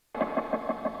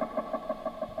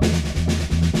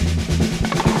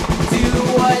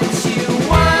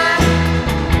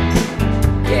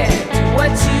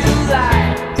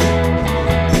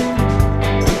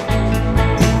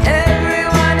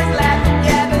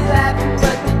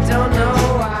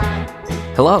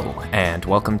Hello, and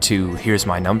welcome to Here's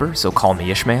My Number, So Call Me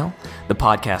Ishmael, the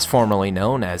podcast formerly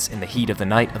known as In the Heat of the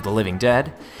Night of the Living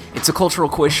Dead. It's a cultural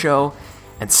quiz show,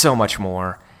 and so much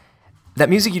more. That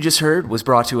music you just heard was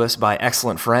brought to us by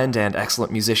excellent friend and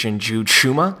excellent musician Jude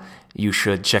Schuma. You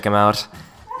should check him out.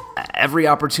 Every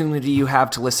opportunity you have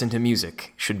to listen to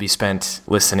music should be spent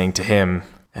listening to him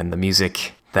and the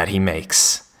music that he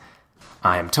makes.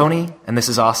 I am Tony, and this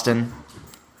is Austin.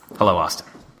 Hello, Austin.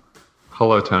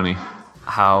 Hello, Tony.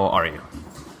 How are you?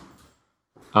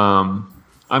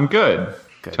 I'm good.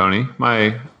 Tony.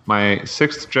 My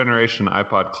sixth generation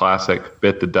iPod Classic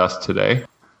bit the dust today,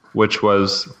 which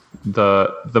was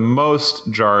the most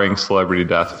jarring celebrity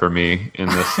death for me in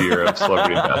this year of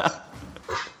celebrity death.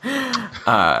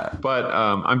 But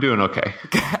I'm doing okay.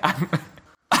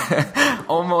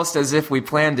 Almost as if we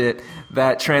planned it,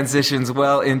 that transitions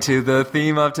well into the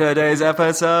theme of today's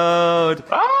episode.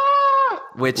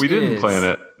 Which we didn't plan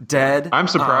it. Dead I'm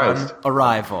surprised. On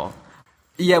Arrival.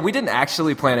 Yeah, we didn't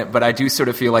actually plan it, but I do sort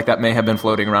of feel like that may have been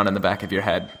floating around in the back of your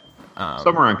head.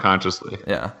 Somewhere unconsciously.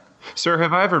 Yeah. Sir,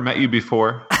 have I ever met you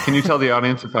before? Can you tell the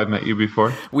audience if I've met you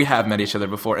before? We have met each other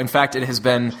before. In fact, it has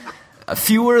been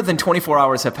fewer than 24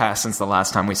 hours have passed since the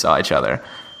last time we saw each other.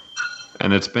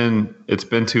 And it's been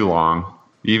too long,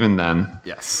 even then.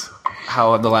 Yes.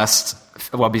 How have the last,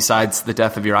 well, besides the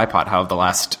death of your iPod, how have the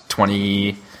last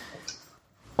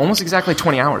almost exactly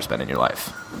 20 hours been in your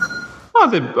life?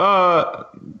 Oh,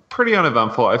 pretty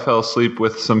uneventful. I fell asleep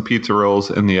with some pizza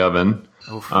rolls in the oven.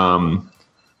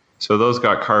 So those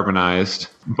got carbonized.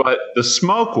 But the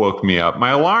smoke woke me up.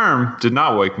 My alarm did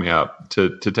not wake me up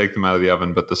to take them out of the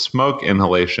oven, but the smoke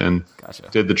inhalation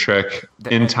did the trick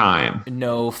in time.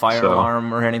 No fire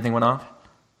alarm or anything went off?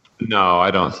 No,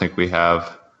 I don't think we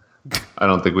have. I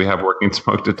don't think we have working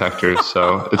smoke detectors.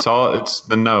 So it's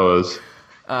the nose.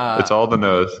 It's all the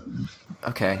nose.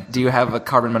 Okay. Do you have a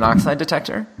carbon monoxide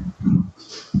detector?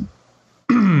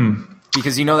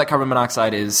 Because you know that carbon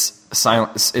monoxide is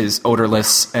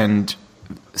odorless and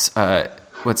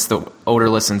what's the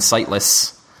odorless and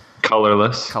sightless?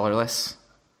 Colorless.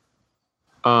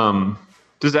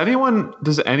 Does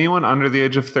anyone under the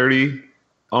age of 30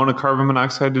 own a carbon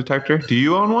monoxide detector? Do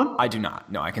you own one? I do not.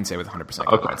 No, I can say with 100%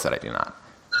 confidence that I do not.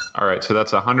 All right, so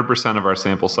that's 100% of our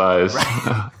sample size.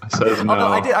 Right. Says no.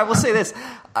 Although I will say this.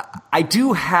 I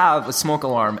do have a smoke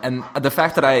alarm, and the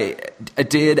fact that I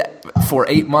did for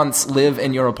 8 months live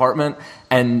in your apartment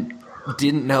and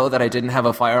didn't know that I didn't have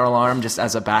a fire alarm just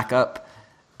as a backup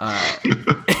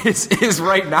is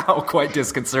right now quite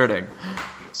disconcerting.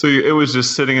 So it was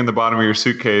just sitting in the bottom of your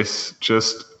suitcase,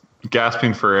 just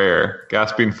gasping for air,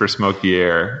 gasping for smoky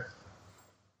air.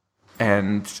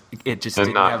 And it just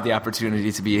didn't have the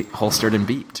opportunity to be holstered and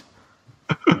beeped.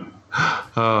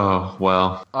 Oh,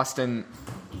 well. Austin,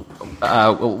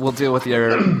 we'll deal with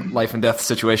your life and death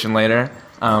situation later.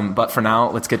 But for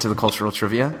now, let's get to the cultural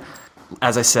trivia.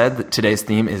 As I said, today's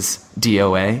theme is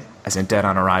DOA, as in Dead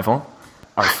on Arrival.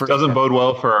 Doesn't bode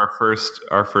well for our first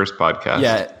podcast.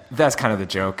 Yeah, that's kind of the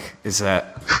joke, is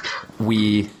that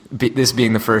this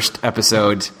being the first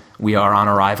episode, we are on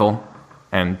arrival,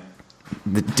 and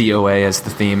the DOA as the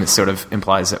theme, it sort of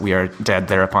implies that we are dead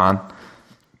thereupon.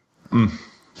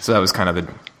 So that was kind of the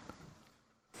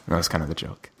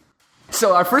joke.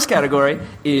 So our first category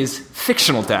is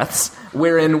fictional deaths,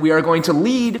 wherein we are going to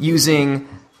lead using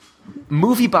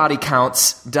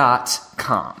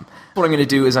moviebodycounts.com. What I'm going to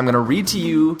do is I'm going to read to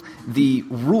you the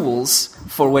rules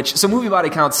for which... So Movie Body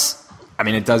Counts, I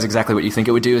mean, it does exactly what you think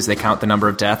it would do, is they count the number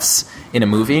of deaths in a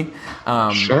movie.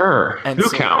 Sure. And who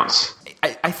counts?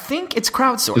 I think it's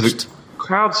crowdsourced. Is it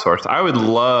crowdsourced? I would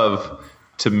love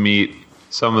to meet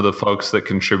some of the folks that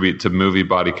contribute to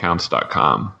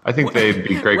moviebodycounts.com. I think they'd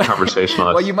be great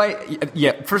conversationalists. Well, you might...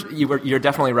 Yeah, first, you're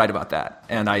definitely right about that,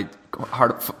 and I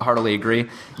heartily agree.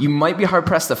 You might be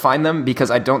hard-pressed to find them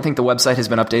because I don't think the website has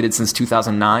been updated since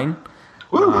 2009.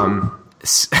 Well,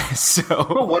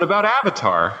 what about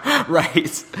Avatar?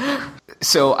 Right.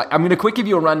 So I'm going to quick give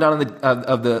you a rundown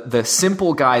of the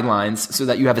simple guidelines so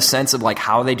that you have a sense of like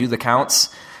how they do the counts,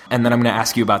 and then I'm going to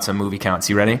ask you about some movie counts.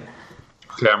 You ready?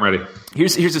 Okay, I'm ready.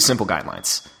 Here's the simple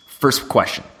guidelines. First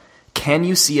question. Can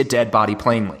you see a dead body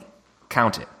plainly?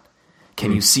 Count it.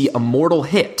 Can you see a mortal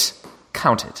hit?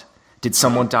 Count it. Did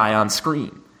someone die on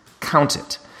screen? Count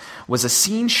it. Was a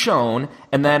scene shown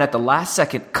and then at the last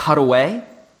second cut away?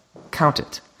 Count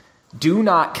it. Do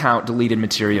not count deleted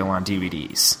material on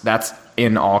DVDs. That's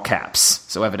in all caps.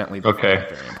 So evidently that's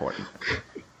very important.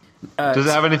 Does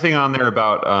it have anything on there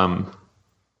about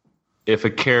if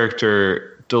a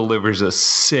character delivers a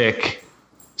sick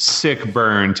sick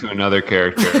burn to another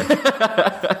character,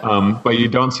 but you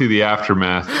don't see the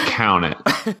aftermath, count it.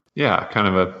 Yeah, kind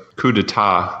of a coup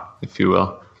d'etat, if you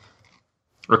will.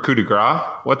 Or coup de grace?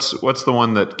 What's the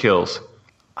one that kills?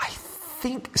 I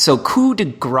think so. Coup de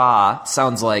grace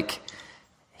sounds like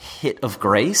hit of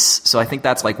grace. So I think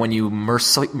that's like when you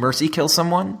mercy kill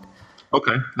someone.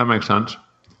 Okay, that makes sense.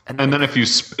 And then if you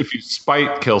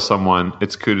spite kill someone,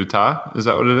 it's coup d'etat. Is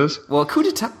that what it is? Well, coup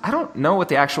d'etat. I don't know what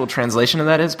the actual translation of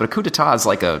that is, but a coup d'etat is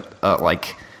like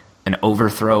like an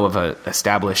overthrow of an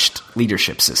established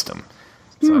leadership system.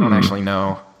 So I don't actually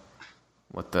know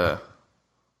what the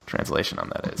translation on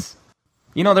that is.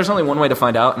 There's only one way to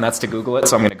find out, and that's to Google it.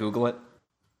 So I'm going to Google it.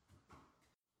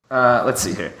 Let's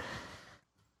see here.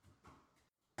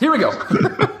 Here we go.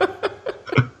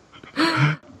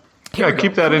 Yeah,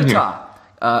 keep that in here.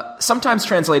 Sometimes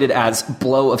translated as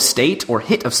blow of state or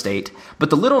hit of state, but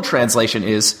the literal translation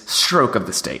is stroke of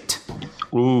the state.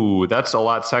 Ooh, that's a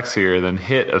lot sexier than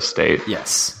hit of state.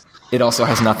 Yes. It also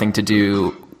has nothing to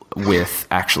do with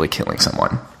actually killing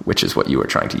someone, which is what you were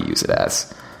trying to use it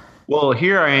as. Well,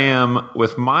 here I am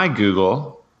with my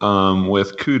Google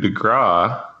with coup de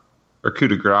grace, or coup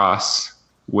de grace,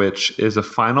 which is a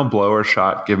final blow or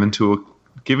shot given to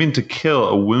kill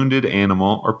a wounded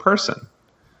animal or person.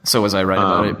 So was I right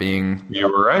about it being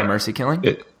you were right. A mercy killing?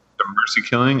 A mercy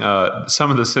killing.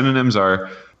 Some of the synonyms are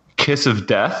kiss of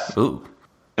death. Ooh.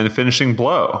 And a finishing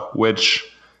blow, which,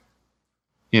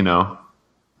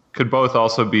 could both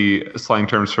also be slang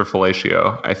terms for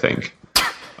fellatio, I think.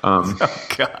 Oh,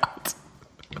 God.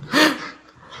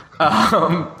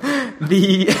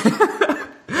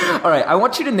 All right, I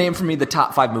want you to name for me the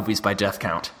top 5 movies by death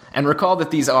count. And recall that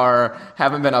these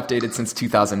haven't been updated since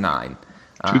 2009.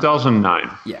 2009.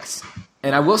 Yes.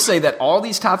 And I will say that all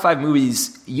these top 5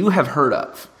 movies you have heard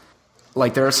of.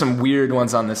 Like, there are some weird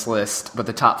ones on this list, but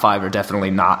the top 5 are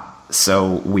definitely not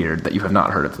so weird that you have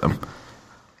not heard of them.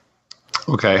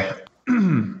 Okay.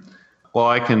 Well,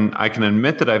 I can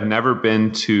admit that I've never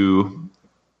been to,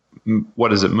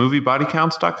 what is it,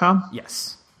 moviebodycounts.com?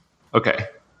 Yes. Okay.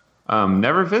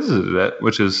 Never visited it,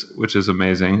 which is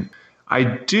amazing. I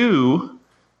do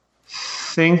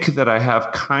think that I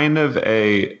have kind of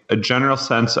a general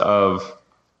sense of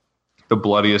the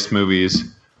bloodiest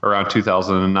movies around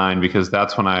 2009, because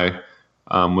that's when I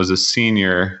was a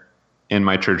senior in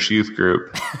my church youth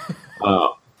group.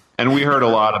 And we heard a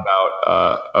lot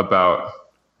about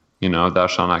thou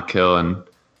shalt not kill and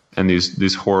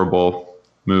these horrible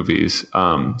movies.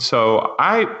 So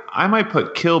I might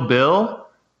put Kill Bill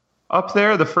up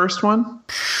there, the first one.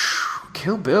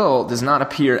 Kill Bill does not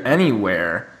appear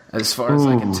anywhere, as far as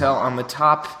I can tell, on the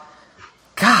top.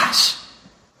 Gosh,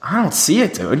 I don't see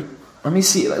it, dude. Let me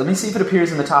see if it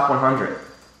appears in the top 100.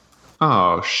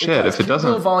 Oh, shit. If it doesn't...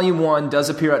 Kill Bill Volume 1 does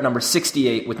appear at number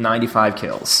 68 with 95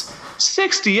 kills.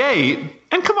 68?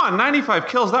 And come on, 95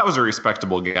 kills, that was a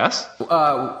respectable guess.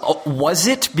 Was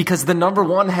it? Because the number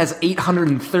 1 has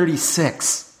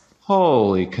 836.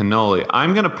 Holy cannoli.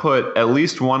 I'm going to put at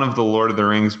least one of the Lord of the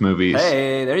Rings movies.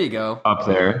 Hey, there you go. Up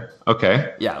there.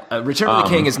 Okay. Yeah, Return of the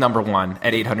King is number 1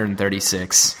 at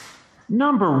 836.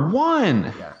 Number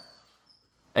 1? Yeah.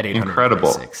 At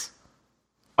 836.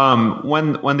 Incredible.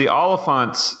 When the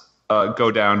Oliphants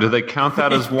go down, do they count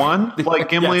that as 1? Like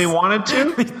Gimli wanted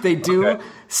to? They do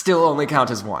still only count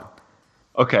as 1.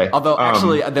 Okay. Although,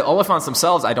 actually, the Oliphants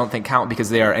themselves, I don't think count because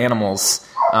they are animals,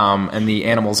 and the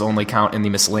animals only count in the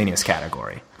miscellaneous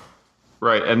category.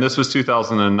 Right, and this was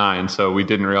 2009, so we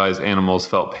didn't realize animals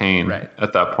felt pain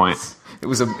at that point. It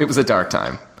was a dark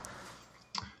time.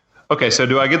 Okay, so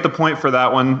do I get the point for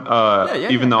that one?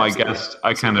 Even though absolutely. I guessed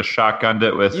I kind of shotgunned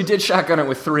it with... You did shotgun it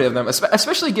with 3 of them,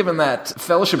 especially given that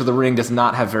Fellowship of the Ring does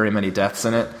not have very many deaths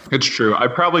in it. It's true. I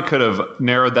probably could have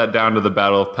narrowed that down to the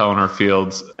Battle of Pelennor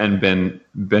Fields and been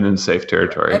in safe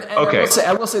territory. And okay.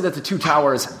 I will say that the Two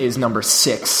Towers is number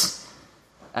 6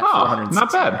 at 460.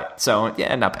 Not bad. So,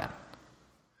 yeah, not bad.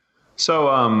 So,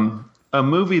 a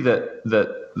movie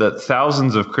that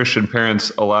thousands of Christian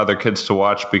parents allow their kids to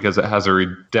watch because it has a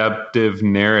redemptive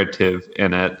narrative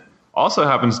in it also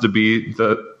happens to be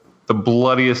the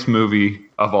bloodiest movie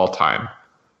of all time,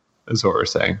 is what we're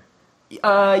saying.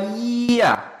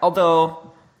 Yeah.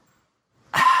 Although,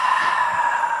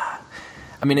 I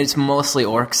mean, it's mostly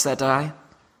orcs that die.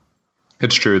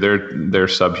 It's true. They're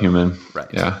subhuman.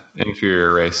 Right. Yeah.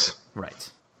 Inferior race. Right.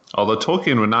 Although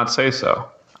Tolkien would not say so.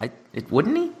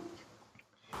 Wouldn't he?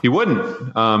 He wouldn't.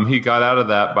 He got out of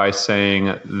that by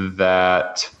saying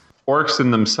that orcs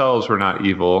in themselves were not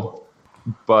evil,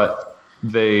 but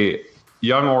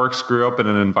young orcs grew up in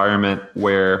an environment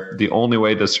where the only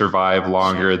way to survive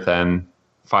longer than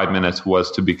 5 minutes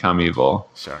was to become evil.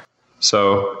 Sure.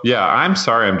 So, yeah, I'm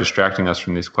sorry I'm distracting us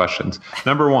from these questions.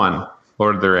 Number 1,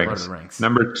 Lord of the Rings. Lord of the Rings.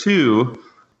 Number 2,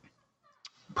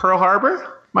 Pearl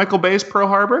Harbor? Michael Bay's Pearl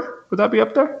Harbor? Would that be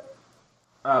up there?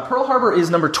 Pearl Harbor is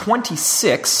number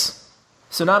 26,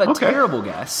 so not a terrible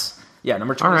guess. Yeah,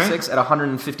 number 26 at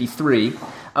 153.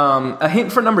 A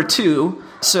hint for number 2.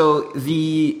 So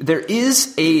there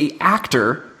is a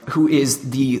actor who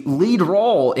is the lead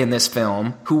role in this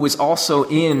film who was also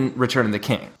in Return of the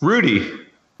King. Rudy.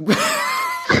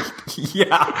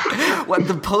 Yeah. What,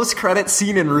 the post-credit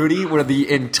scene in Rudy where the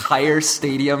entire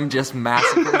stadium just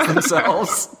massacres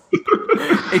themselves?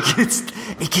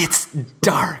 It gets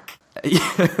dark.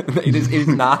 It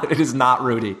is not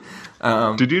Rudy.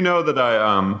 Did you know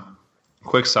that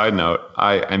quick side note,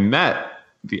 I met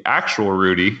the actual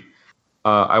Rudy.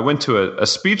 I went to a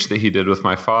speech that he did with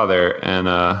my father, and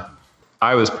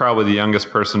I was probably the youngest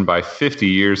person by 50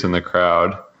 years in the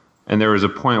crowd. And there was a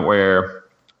point where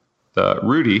the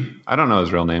Rudy, I don't know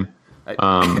his real name.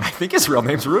 I think his real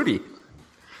name's Rudy.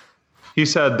 He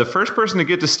said, the first person to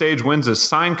get to stage wins a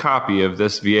signed copy of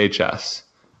this VHS.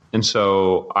 And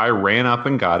so I ran up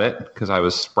and got it because I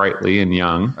was sprightly and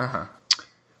young. Uh-huh.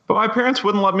 But my parents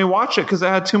wouldn't let me watch it because it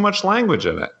had too much language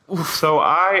in it. Oof. So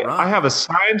I have a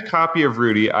signed copy of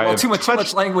Rudy. Too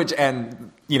much language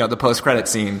and, the post-credit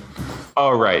scene.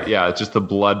 Oh, right. Yeah, it's just the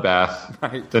bloodbath.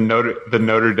 Right. The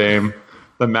Notre Dame,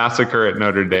 the massacre at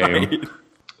Notre Dame. Right.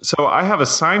 So I have a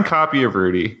signed copy of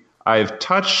Rudy. I've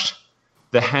touched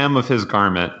the hem of his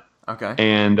garment. Okay.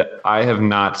 And I have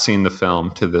not seen the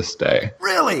film to this day.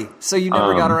 Really? So you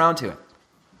never got around to it?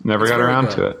 Never got around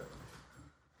to it.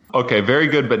 Okay, very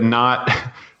good, but not.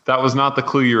 That was not the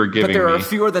clue you were giving me. But there are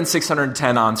fewer than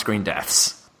 610 on-screen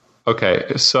deaths.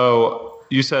 Okay, so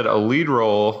you said a lead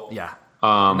role. Yeah.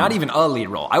 Not even a lead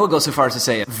role. I would go so far as to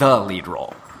say the lead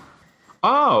role.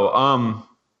 Oh,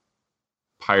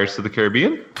 Pirates of the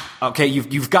Caribbean? Okay,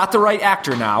 you've got the right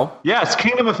actor now. Yes,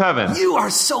 Kingdom of Heaven. You are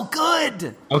so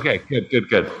good. Okay,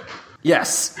 good.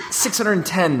 Yes,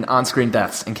 610 on-screen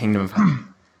deaths in Kingdom of Heaven.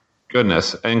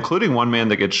 Goodness, including one man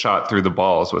that gets shot through the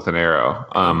balls with an arrow.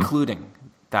 Including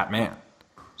that man.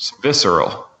 It's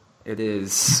visceral. It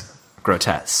is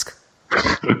grotesque.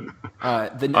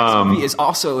 The next movie is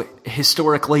also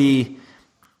historically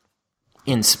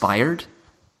inspired.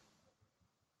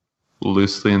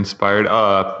 Loosely inspired.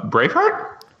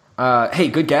 Braveheart? Hey,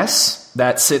 good guess.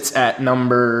 That sits at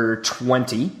number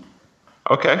 20.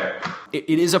 Okay. It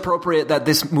is appropriate that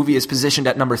this movie is positioned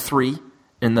at number 3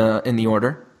 in the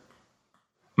order.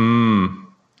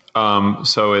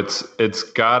 So it's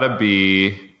gotta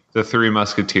be The Three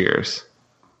Musketeers.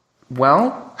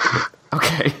 Well,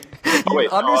 okay. You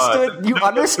understood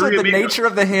the nature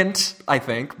of the hint, I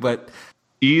think, but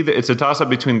either it's a toss-up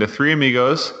between The Three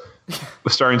Amigos,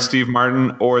 starring Steve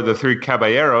Martin, or The Three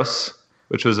Caballeros,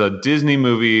 which was a Disney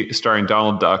movie starring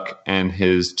Donald Duck and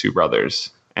his two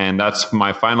brothers. And that's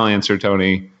my final answer,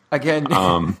 Tony. Again,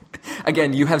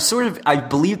 you have I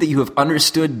believe that you have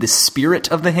understood the spirit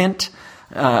of the hint,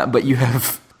 but you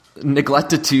have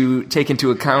neglected to take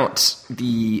into account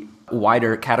the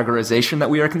wider categorization that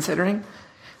we are considering.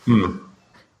 No,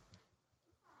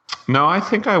 I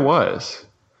think I was.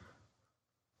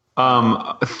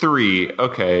 3.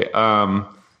 Okay. I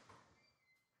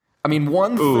mean,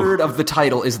 1/3 of the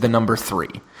title is the number 3,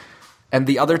 and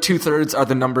the other 2/3 are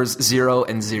the numbers 0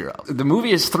 and 0. The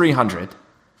movie is 300.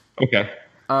 Okay.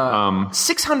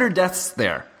 600 deaths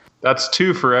there. That's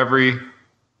two for every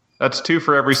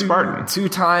Spartan. 2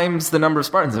 times the number of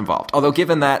Spartans involved. Although,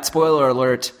 given that, spoiler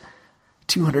alert,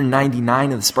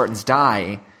 299 of the Spartans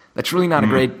die, that's really not a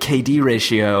great KD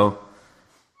ratio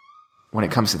when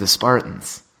it comes to the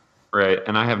Spartans. Right,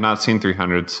 and I have not seen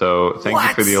 300, so thank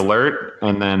you for the alert.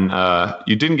 And then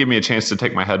you didn't give me a chance to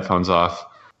take my headphones off,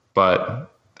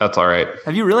 but that's all right.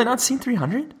 Have you really not seen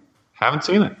 300? Haven't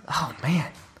seen it. Oh,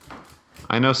 man.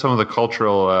 I know some of the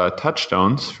cultural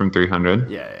touchstones from 300.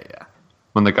 Yeah.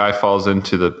 When the guy falls in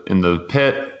the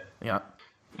pit. Yeah.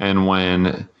 And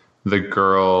when the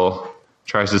girl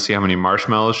tries to see how many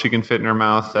marshmallows she can fit in her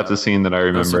mouth. That's a scene that I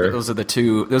remember. Those are the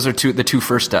two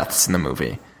first deaths in the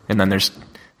movie, and then there's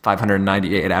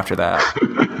 598 after that.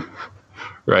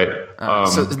 Right.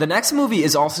 So the next movie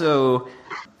is also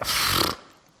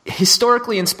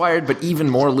historically inspired, but even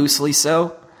more loosely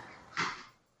so.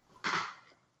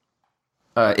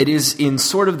 It is in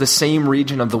sort of the same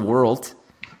region of the world.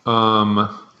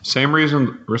 Same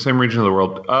region of the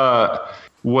world.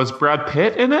 Was Brad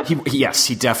Pitt in it? Yes,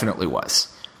 he definitely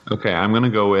was. Okay, I'm going to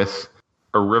go with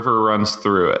A River Runs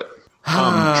Through It.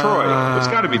 Troy. It's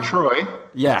got to be Troy.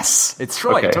 Yes, it's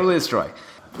Troy. Okay. It totally is Troy.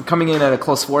 coming in at a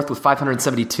close fourth with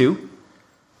 572.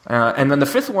 And then the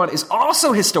fifth one is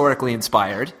also historically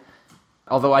inspired,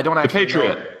 although I don't actually The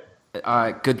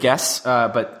Patriot. Good guess,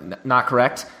 but not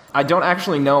correct. I don't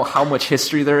actually know how much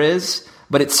history there is,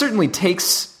 but it certainly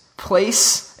takes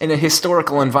place in a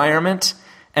historical environment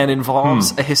and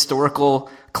involves a historical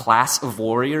class of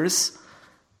warriors.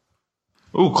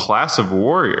 Ooh, class of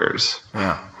warriors.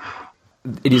 Yeah.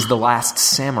 It is The Last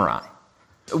Samurai.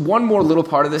 One more little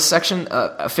part of this section,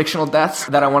 fictional deaths,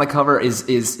 that I want to cover is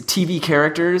TV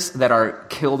characters that are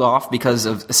killed off because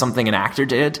of something an actor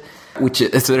did,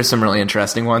 so there's some really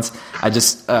interesting ones.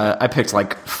 I picked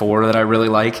like 4 that I really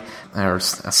like, or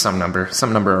some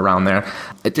number around there.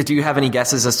 Did you have any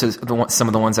guesses as to some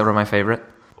of the ones that were my favorite?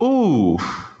 Ooh,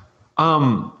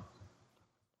 I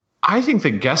think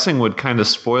that guessing would kind of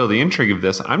spoil the intrigue of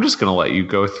this. I'm just going to let you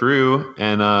go through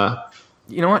and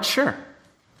you know what? Sure.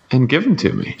 And give them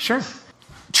to me. Sure.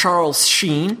 Charles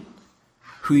Sheen,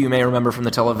 who you may remember from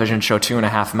the television show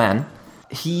 2.5 Men.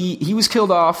 He was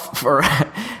killed off for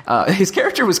his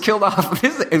character was killed off.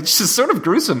 It's just sort of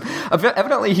gruesome.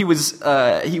 Evidently, he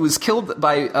was killed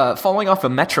by falling off a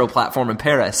metro platform in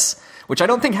Paris, which I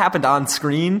don't think happened on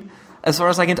screen. As far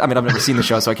as I can, I mean, I've never seen the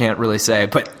show, so I can't really say.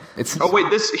 But it's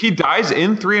he dies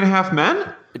in 3.5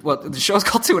 Men. Well, the show's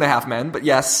called 2.5 Men, but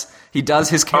yes, he does.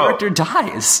 His character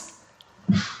dies.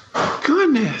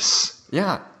 Goodness.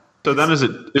 Yeah. So then, is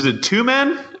it 2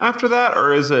 men after that,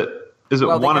 or is it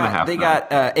 1.5? They got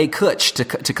a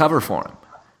Kutch to cover for him.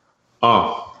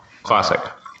 Oh, classic.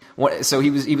 So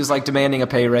he was like demanding a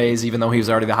pay raise, even though he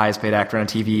was already the highest paid actor on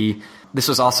TV. This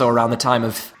was also around the time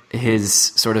of his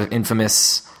sort of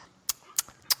infamous.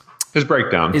 His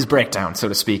breakdown, so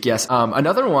to speak, yes.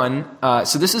 Another one,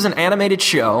 so this is an animated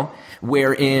show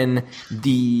wherein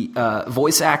the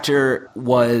voice actor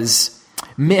was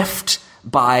miffed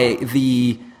by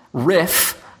the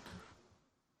riff.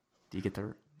 Do you get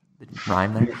the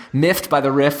rhyme there? Miffed by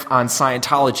the riff on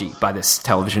Scientology by this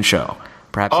television show.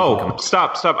 Perhaps.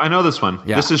 Stop. I know this one.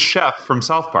 Yeah. This is Chef from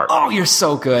South Park. Oh, you're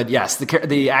so good. Yes,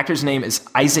 the actor's name is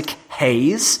Isaac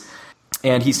Hayes.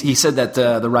 And he said that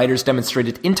the writers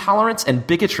demonstrated intolerance and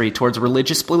bigotry towards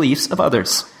religious beliefs of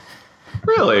others.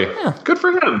 Really? Yeah. Good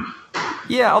for him.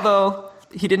 Yeah, although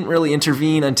he didn't really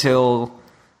intervene until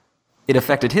it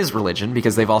affected his religion,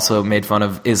 because they've also made fun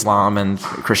of Islam and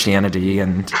Christianity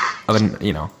and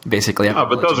basically every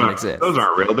religion that exists. Those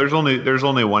aren't real. There's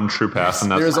only one true path,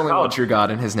 and that's there's only one true God,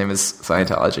 and his name is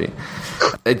Scientology.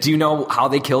 Do you know how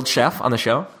they killed Chef on the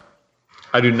show?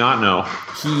 I do not know.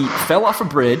 He fell off a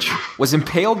bridge, was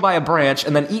impaled by a branch,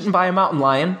 and then eaten by a mountain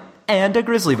lion and a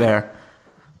grizzly bear.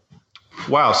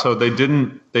 Wow, so they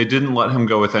didn't let him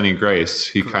go with any grace.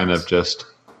 He kind of just...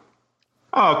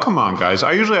 Oh, come on, guys.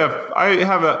 I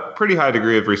have a pretty high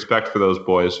degree of respect for those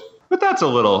boys, but that's a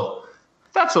little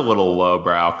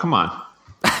lowbrow. Come on.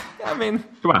 I mean,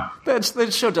 come on.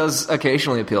 That show does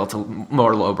occasionally appeal to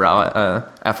more lowbrow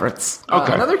efforts.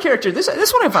 Okay. Another character. This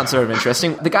one I found sort of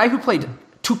interesting. The guy who played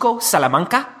Tuco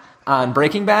Salamanca on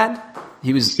Breaking Bad.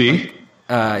 He was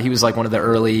like one of the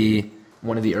early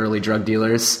drug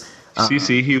dealers.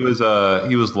 He was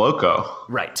loco.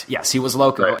 Right. Yes, he was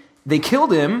loco. Right. They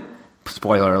killed him.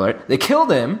 Spoiler alert. They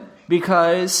killed him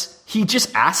because he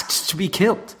just asked to be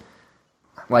killed.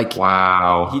 Like,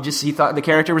 wow. He thought the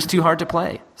character was too hard to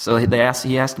play, so he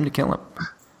asked him to kill him.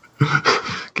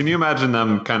 Can you imagine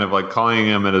them kind of like calling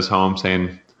him at his home,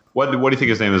 saying, "What do you think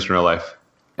his name is in real life?"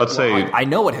 Let's say I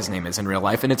know what his name is in real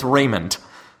life, and it's Raymond.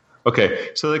 Okay,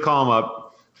 so they call him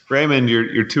up, Raymond.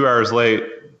 You're 2 hours late,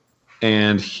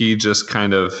 and he just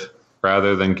kind of,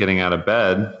 rather than getting out of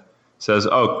bed, says,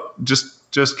 "Oh, just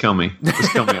kill me.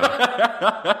 Just kill me off."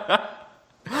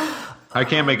 I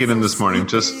can't make it in this morning.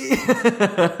 Just he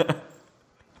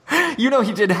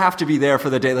did have to be there for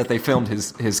the day that they filmed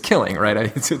his killing,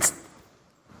 right?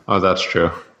 Oh, that's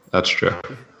true. That's true.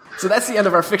 So that's the end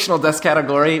of our fictional deaths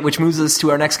category, which moves us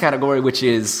to our next category, which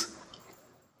is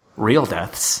real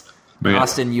deaths. Man.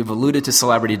 Austin, you've alluded to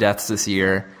celebrity deaths this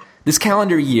year. This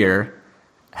calendar year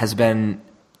has been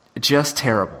just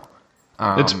terrible.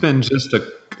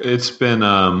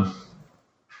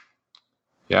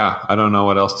 Yeah, I don't know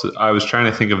what else to... I was trying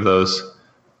to think of those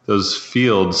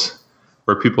fields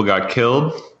where people got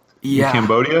killed in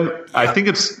Cambodia. Yeah. I think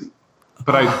it's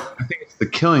the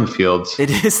killing fields. It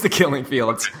is the killing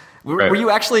fields. Right. Were you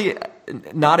actually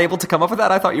not able to come up with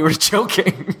that? I thought you were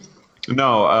joking.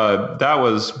 No,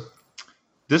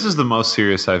 this is the most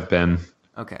serious I've been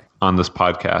on this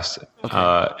podcast.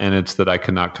 Okay. And it's that I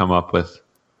could not come up with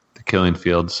the killing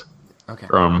fields. Okay.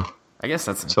 I guess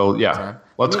that's... So, yeah.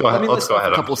 Let's go ahead. Let's go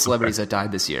ahead. A couple of celebrities that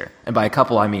died this year. And by a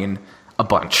couple, I mean a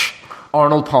bunch.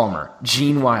 Arnold Palmer,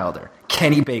 Gene Wilder,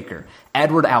 Kenny Baker,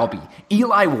 Edward Albee,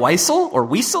 Eli Wiesel or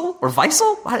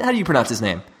Weisel? How do you pronounce his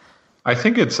name? I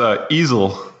think it's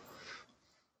Easel.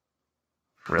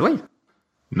 Really?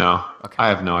 No, okay. I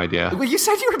have no idea. Well, you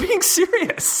said you were being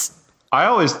serious. I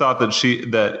always thought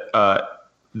that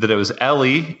it was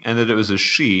Ellie and that it was a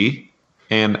she,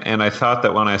 and I thought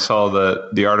that when I saw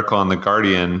the article on The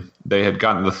Guardian, they had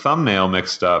gotten the thumbnail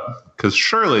mixed up because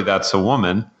surely that's a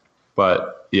woman,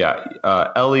 but yeah,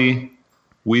 Eli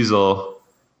Wiesel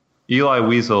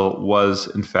was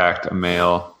in fact a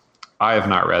male. I have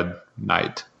not read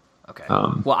Night. Okay.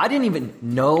 Well, I didn't even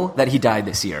know that he died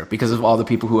this year because of all the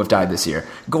people who have died this year.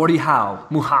 Gordie Howe,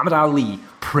 Muhammad Ali,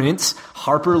 Prince,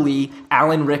 Harper Lee,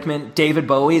 Alan Rickman, David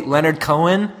Bowie, Leonard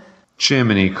Cohen.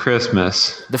 Jiminy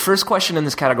Christmas. The first question in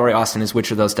this category, Austin, is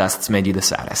which of those deaths made you the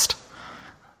saddest?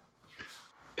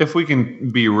 If we can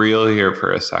be real here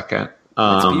for a second.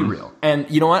 Let's be real. And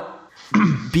you know what?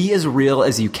 Be as real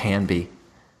as you can be.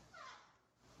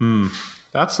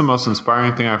 That's the most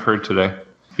inspiring thing I've heard today.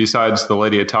 Besides the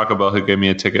lady at Taco Bell who gave me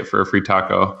a ticket for a free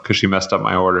taco because she messed up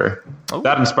my order. Oh.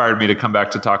 That inspired me to come back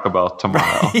to Taco Bell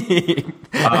tomorrow.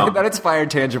 That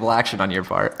inspired tangible action on your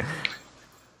part.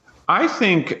 I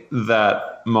think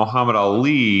that Muhammad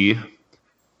Ali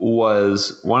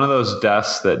was one of those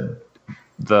deaths that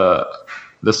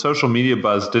the social media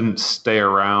buzz didn't stay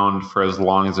around for as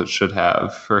long as it should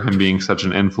have, for him being such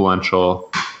an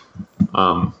influential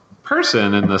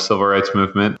person in the civil rights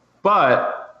movement.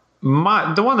 But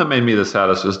the one that made me the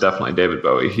saddest was definitely David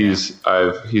Bowie. He's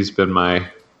been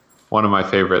one of my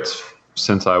favorites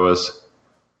since I was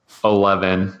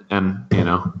 11, and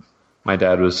my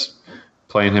dad was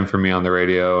playing him for me on the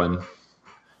radio and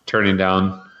turning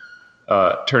down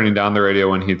the radio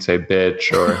when he'd say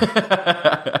bitch or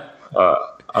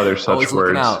other such Always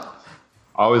words.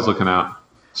 Always looking out.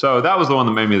 So that was the one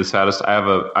that made me the saddest. I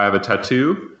have a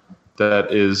tattoo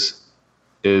that is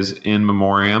in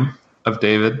memoriam of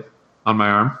David on my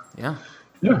arm. Yeah.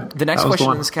 The next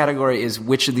question in this category is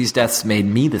which of these deaths made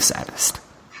me the saddest?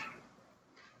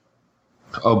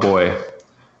 Oh boy.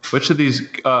 Which of these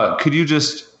could you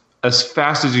just, as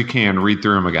fast as you can, read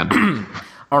through them again?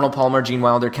 Arnold Palmer, Gene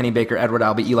Wilder, Kenny Baker, Edward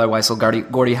Albee, Eli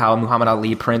Wiesel, Gordie Howe, Muhammad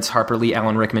Ali, Prince, Harper Lee,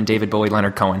 Alan Rickman, David Bowie,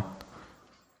 Leonard Cohen.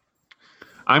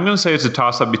 I'm going to say it's a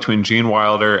toss-up between Gene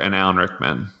Wilder and Alan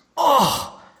Rickman.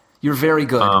 Oh, you're very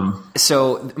good.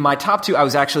 So my top two, I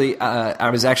was actually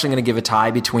going to give a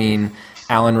tie between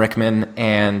Alan Rickman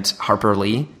and Harper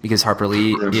Lee because Harper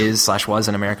Lee was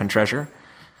an American treasure.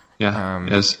 Yeah,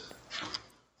 is.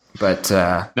 But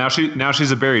now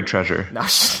she's a buried treasure. Now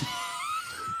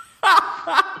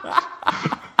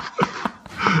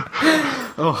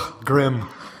oh, grim.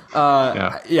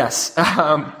 Yes.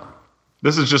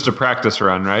 This is just a practice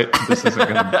run, right? This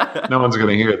isn't no one's going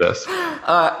to hear this.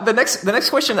 The next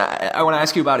question I want to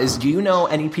ask you about is: do you know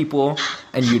any people,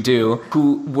 and you do,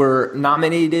 who were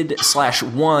nominated /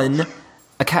 won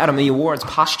Academy Awards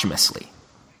posthumously?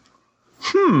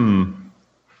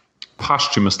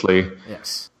 Posthumously.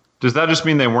 Yes. Does that just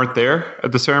mean they weren't there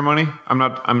at the ceremony? I'm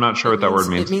not sure what that word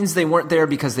means. It means they weren't there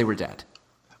because they were dead.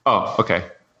 Oh, okay.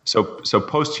 So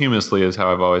posthumously is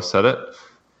how I've always said it.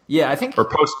 Yeah, I think. Or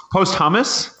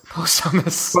posthumous.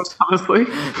 Posthumously.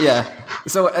 Yeah.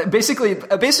 So basically,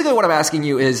 what I'm asking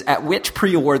you is, at which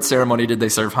pre-award ceremony did they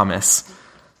serve hummus?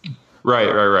 Right.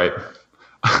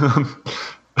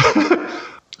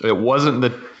 It wasn't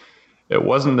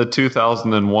the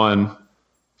 2001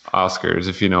 Oscars,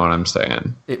 if you know what I'm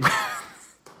saying.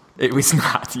 It was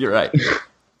not. You're right.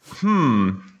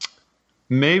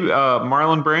 Maybe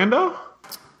Marlon Brando?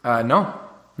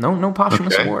 No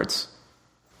posthumous awards.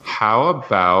 How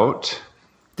about...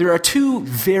 There are two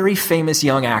very famous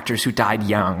young actors who died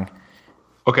young.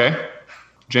 Okay.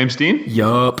 James Dean?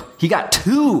 Yup. He got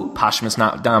 2 posthumous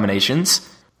nominations.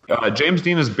 James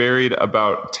Dean is buried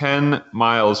about 10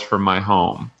 miles from my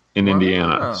home in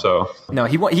Indiana. So no,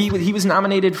 he was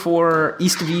nominated for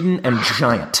East of Eden and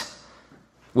Giant,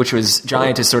 which was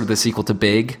Giant is sort of the sequel to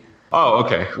Big. Oh,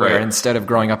 okay. Where instead of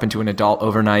growing up into an adult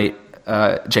overnight,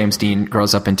 James Dean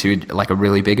grows up into like a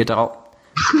really big adult.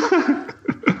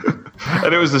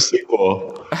 And it was a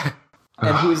sequel.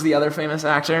 And who's the other famous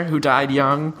actor who died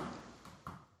young?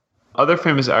 Other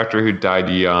famous actor who died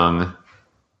young.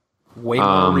 Way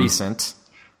more recent.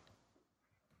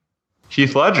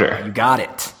 Heath Ledger. You got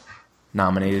it.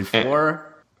 Nominated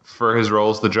for his role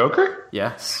as the Joker?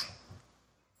 Yes.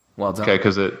 Well done. Okay,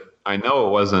 because I know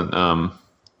it wasn't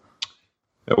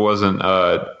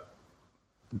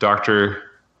Dr.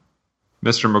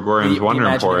 Mr. Megorium's Wonder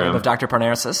Emporium of Dr.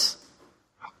 Parnassus.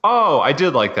 Oh, I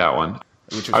did like that one.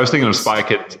 I was thinking of Spy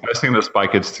Kids. I was thinking of Spy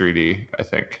Kids 3D, I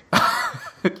think.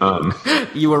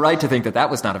 You were right to think that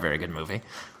was not a very good movie.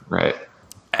 Right.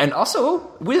 And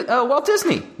also, Walt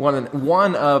Disney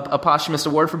won a posthumous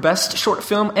award for Best Short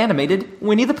Film Animated,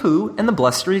 Winnie the Pooh and the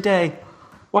Blustery Day.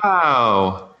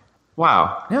 Wow.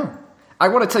 Yeah. I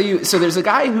want to tell you, so there's the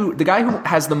guy who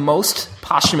has the most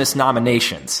posthumous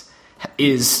nominations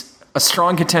is a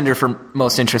strong contender for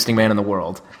most interesting man in the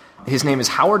world. His name is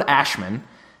Howard Ashman,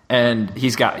 and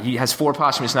he has 4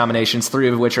 posthumous nominations, 3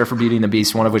 of which are for Beauty and the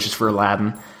Beast, 1 of which is for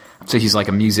Aladdin. So he's like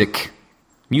a music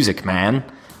man.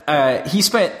 He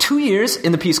spent 2 years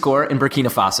in the Peace Corps in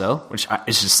Burkina Faso, which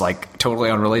is just like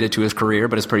totally unrelated to his career,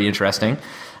 but it's pretty interesting.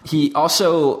 He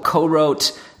also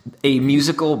co-wrote a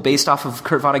musical based off of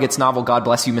Kurt Vonnegut's novel God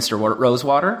Bless You, Mr.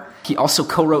 Rosewater. He also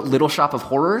co-wrote Little Shop of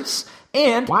Horrors,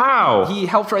 and he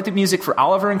helped write the music for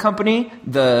Oliver and Company,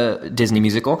 the Disney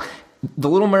musical, The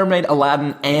Little Mermaid,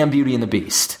 Aladdin, and Beauty and the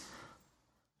Beast.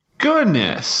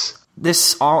 Goodness.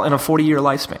 This all in a 40-year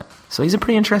lifespan. So he's a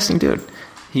pretty interesting dude.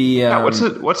 He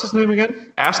what's his name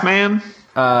again? Ashman?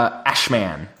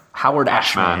 Ashman. Howard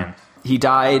Ashman. He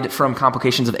died from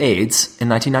complications of AIDS in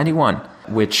 1991,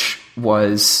 which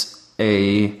was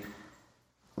a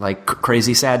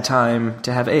crazy sad time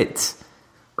to have AIDS.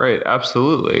 Right,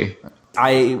 absolutely.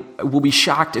 I will be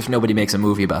shocked if nobody makes a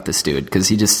movie about this dude, because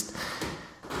he's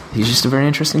just a very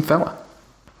interesting fella.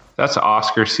 That's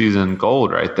Oscar season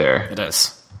gold right there. It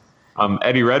is.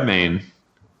 Eddie Redmayne.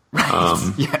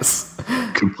 Right. Yes.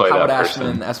 Could play Howard that person.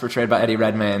 Ashman, as portrayed by Eddie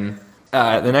Redmayne.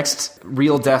 The next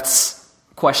real deaths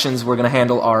questions we're going to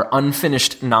handle are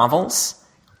unfinished novels.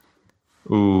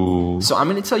 Ooh. So I'm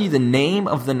going to tell you the name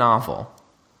of the novel,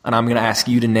 and I'm going to ask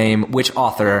you to name which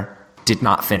author did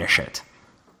not finish it.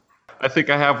 I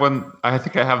think I have one. I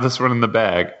think I have this one in the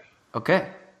bag. Okay.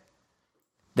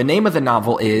 The name of the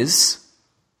novel is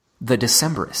The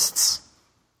Decemberists.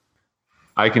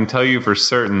 I can tell you for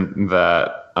certain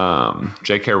that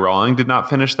J.K. Rowling did not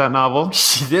finish that novel.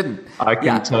 She didn't. I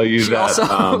can tell you that.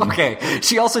 Okay.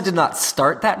 She also did not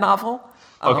start that novel.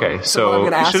 Okay, so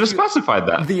you should have specified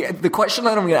that. The question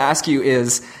that I'm going to ask you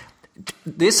is,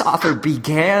 this author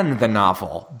began the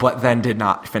novel, but then did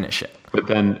not finish it.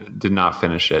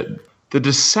 The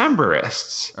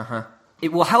Decemberists. Uh-huh.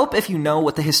 It will help if you know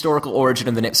what the historical origin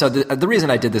of the name. So the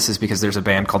reason I did this is because there's a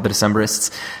band called the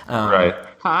Decemberists. Right.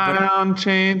 Yeah.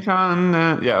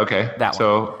 Okay. That one.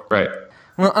 So right.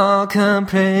 We'll all come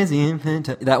crazy.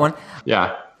 That one.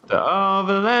 Yeah. The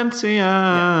Valencia.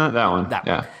 Yeah. That one.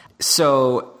 Yeah.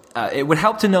 So it would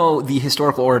help to know the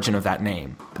historical origin of that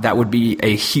name. That would be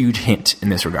a huge hint in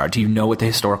this regard. Do you know what the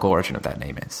historical origin of that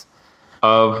name is?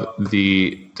 Of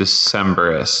the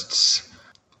Decemberists.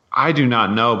 I do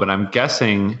not know, but I'm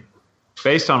guessing,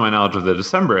 based on my knowledge of the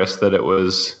Decemberists, that it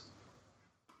was...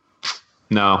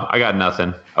 No, I got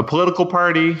nothing. A political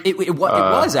party? It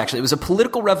was, actually. It was a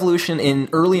political revolution in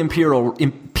early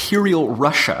imperial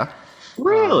Russia.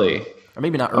 Really? Or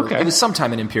maybe not early. Okay. It was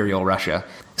sometime in Imperial Russia.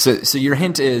 So your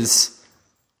hint is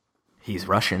he's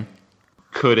Russian.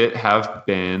 Could it have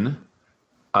been?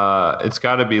 It's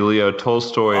got to be Leo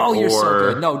Tolstoy. Oh, you're so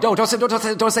good. No, don't say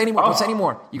anymore. Don't say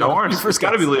anymore. It's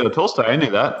got to be Leo Tolstoy. I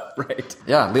knew that. Right.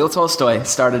 Yeah, Leo Tolstoy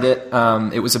started it.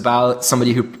 It was about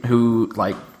somebody who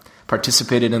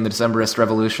participated in the Decemberist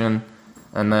Revolution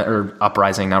or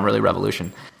uprising, not really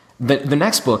revolution. The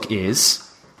next book is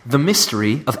The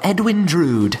Mystery of Edwin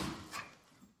Drood.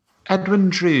 Edwin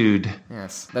Drood.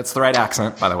 Yes, that's the right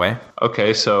accent, by the way.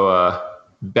 Okay, so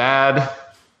bad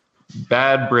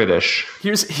British.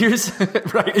 Here's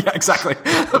right, yeah, exactly.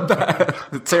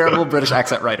 Terrible British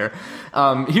accent writer.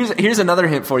 Here's another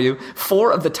hint for you.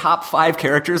 4 of the top 5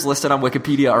 characters listed on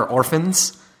Wikipedia are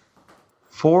orphans.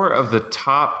 4 of the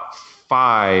top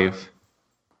 5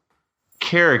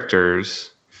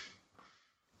 characters.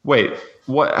 Wait,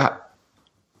 what?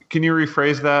 Can you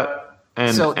rephrase that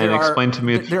and explain to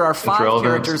me? There are 5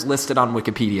 characters listed on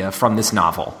Wikipedia from this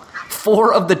novel.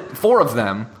 4 of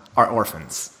them are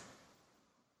orphans.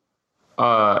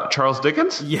 Charles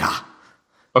Dickens? Yeah.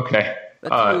 Okay.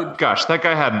 Gosh, that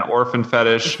guy had an orphan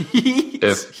fetish.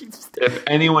 If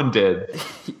anyone did.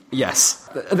 Yes.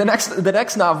 The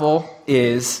next novel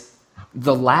is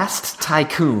The Last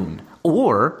Tycoon,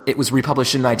 or it was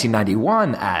republished in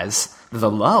 1991 as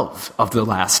The Love of the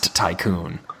Last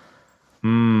Tycoon.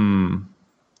 The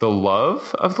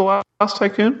Love of the Last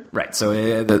Tycoon? Right. So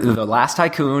the Last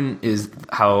Tycoon is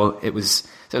how it was.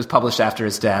 So it was published after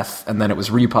his death, and then it was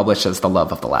republished as The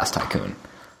Love of the Last Tycoon.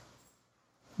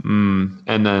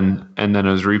 And then it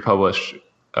was republished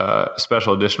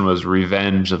special edition was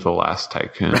Revenge of the Last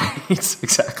Tycoon. Right,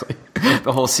 exactly.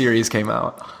 The whole series came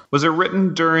out. Was it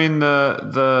written during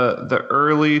the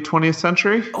early 20th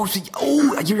century? Oh,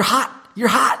 you're hot. You're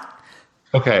hot.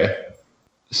 Okay.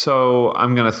 So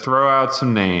I'm going to throw out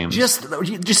some names. Just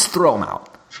throw them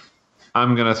out.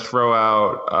 I'm going to throw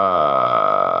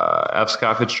out F.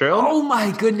 Scott Fitzgerald. Oh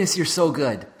my goodness, you're so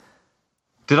good.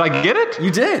 Did I get it?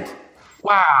 You did.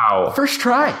 Wow. First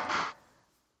try.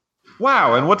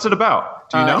 Wow, and what's it about?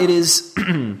 Do you know? It is,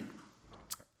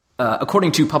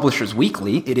 according to Publishers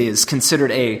Weekly, it is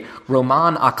considered a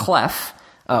roman à clef,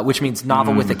 which means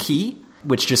novel with a key,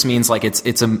 which just means like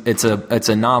it's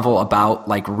a novel about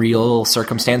like real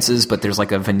circumstances, but there's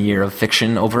like a veneer of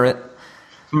fiction over it.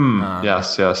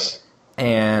 Yes.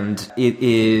 And it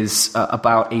is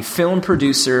about a film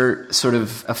producer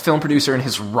and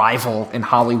his rival in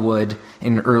Hollywood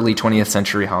in early 20th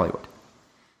century Hollywood.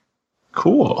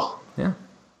 Cool. Yeah.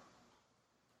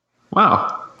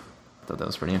 Wow. Thought that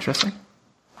was pretty interesting.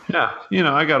 Yeah,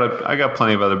 I got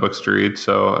plenty of other books to read,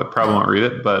 so I probably won't read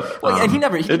it. But and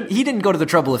he didn't go to the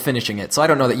trouble of finishing it, so I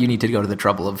don't know that you need to go to the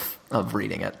trouble of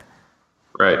reading it.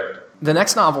 Right. The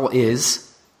next novel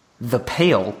is The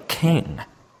Pale King.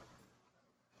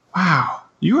 Wow,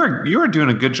 you are doing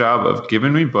a good job of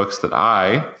giving me books that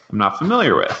I am not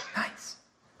familiar with. Nice.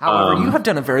 However, you have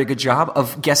done a very good job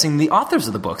of guessing the authors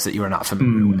of the books that you are not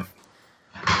familiar with.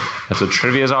 That's what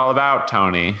trivia is all about,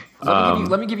 Tony.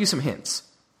 Let me give you some hints.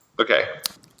 Okay.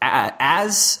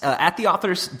 At the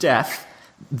author's death,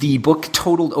 the book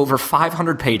totaled over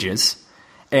 500 pages,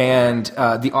 and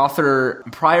the author,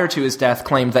 prior to his death,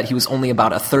 claimed that he was only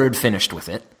about a third finished with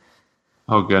it.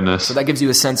 Oh, goodness. So that gives you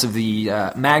a sense of the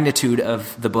magnitude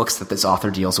of the books that this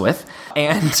author deals with.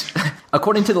 And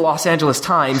according to the Los Angeles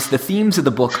Times, the themes of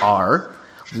the book are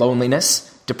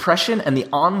loneliness, depression, and the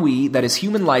ennui that is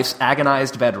human life's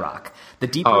agonized bedrock. The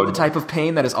deeper the type of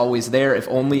pain that is always there, if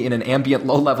only in an ambient,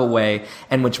 low-level way,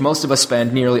 and which most of us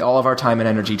spend nearly all of our time and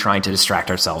energy trying to distract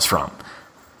ourselves from.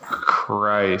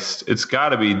 Christ. It's got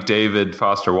to be David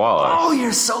Foster Wallace. Oh,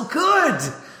 you're so good!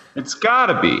 It's got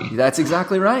to be. That's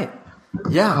exactly right.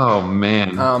 Yeah. Oh,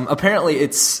 man. Apparently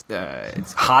it's a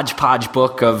hodgepodge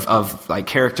book of like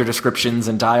character descriptions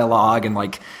and dialogue and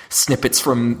like snippets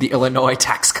from the Illinois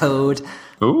tax code.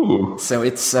 Ooh. So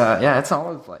it's it's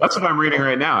all of like. That's what I'm reading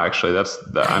right now, actually.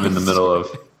 I'm in the middle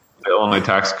of the Illinois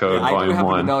tax code, volume 1. I do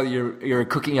happen to know you're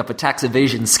cooking up a tax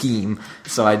evasion scheme,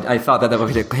 so I thought that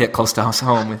would hit close to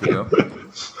home with you.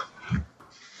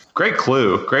 Great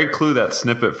clue that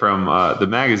snippet from the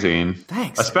magazine.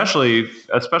 Thanks. Especially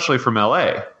from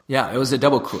LA. Yeah, it was a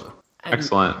double clue.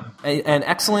 Excellent. And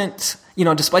excellent,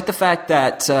 despite the fact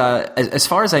that, as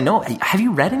far as I know, have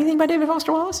you read anything by David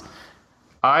Foster Wallace?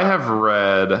 I have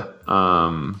read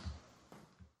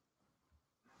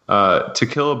To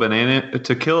Kill a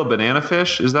Banana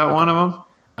Fish. Is that one of them?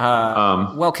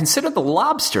 Well, Consider the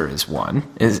Lobster is one.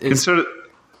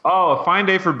 A Fine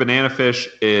Day for Banana Fish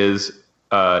is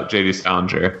J.D.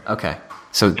 Salinger. Okay.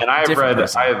 And I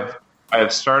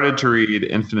have started to read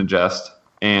Infinite Jest,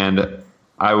 and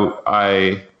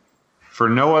I for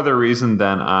no other reason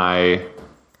than I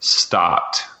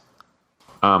stopped.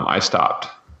 I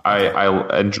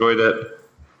enjoyed it.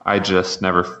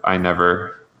 I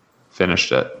never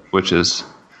finished it, which is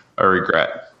a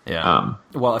regret. Yeah.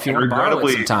 Well, if you want to borrow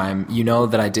it sometime, you know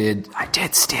that I did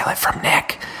steal it from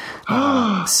Nick.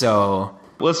 So,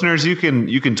 listeners, you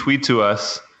can tweet to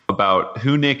us about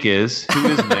who Nick is. Who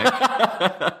is Nick?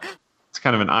 It's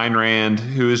kind of an Ayn Rand,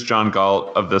 who is John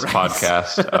Galt of this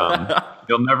podcast.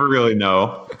 You'll never really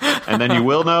know, and then you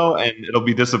will know, and it'll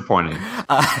be disappointing.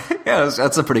 Yeah,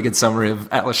 that's a pretty good summary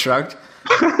of Atlas Shrugged.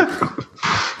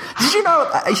 Did you know?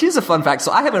 Here's a fun fact.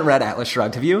 So I haven't read Atlas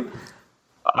Shrugged. Have you?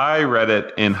 I read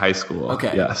it in high school.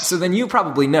 Okay. Yes. So then you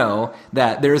probably know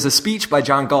that there is a speech by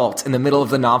John Galt in the middle of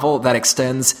the novel that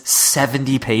extends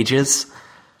 70 pages.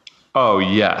 Oh,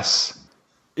 yes.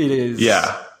 It is.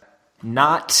 Yeah.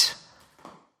 Not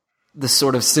the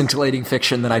sort of scintillating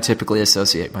fiction that I typically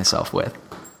associate myself with.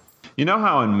 You know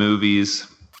how in movies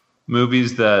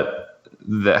that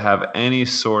have any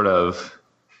sort of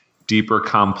deeper,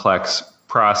 complex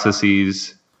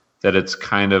processes that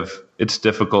it's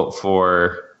difficult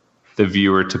for the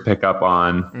viewer to pick up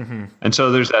on. Mm-hmm. And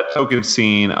so there's that token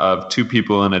scene of two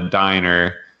people in a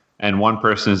diner and one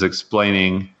person is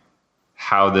explaining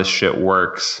how this shit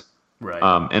works.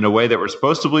 Right. In a way that we're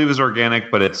supposed to believe is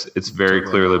organic, but it's very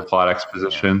clearly plot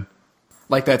exposition. Yeah.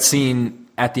 Like that scene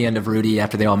at the end of Rudy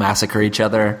after they all massacre each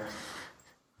other,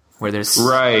 where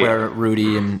where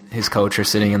Rudy and his coach are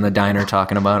sitting in the diner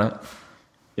talking about it.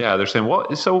 Yeah, they're saying,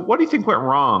 "Well, so what do you think went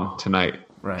wrong tonight,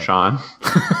 Right. Sean.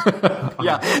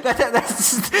 Yeah,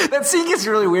 that scene gets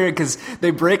really weird because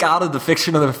they break out of the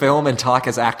fiction of the film and talk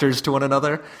as actors to one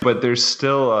another. But there's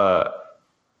still,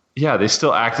 they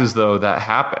still act as though that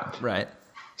happened. Right.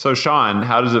 So, Sean,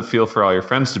 how does it feel for all your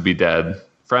friends to be dead?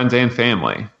 Friends and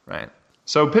family. Right.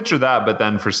 So picture that, but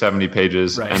then for 70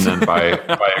 pages, right. and then by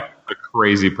a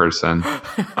crazy person.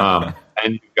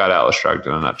 And you've got Atlas Shrugged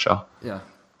in a nutshell. Yeah.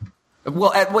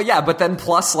 Well, yeah, but then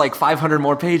plus like 500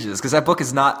 more pages, because that book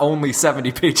is not only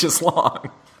 70 pages long.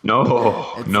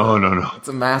 No. It's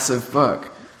a massive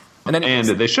book. And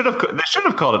they should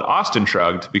have called it Austin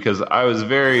Shrugged, because I was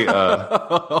very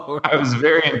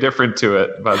indifferent to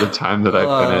it by the time that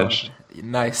I finished.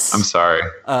 Nice. I'm sorry.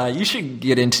 You should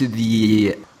get into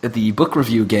the book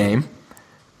review game,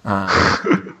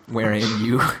 wherein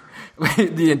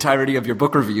the entirety of your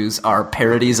book reviews are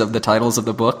parodies of the titles of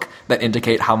the book that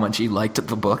indicate how much you liked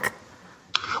the book.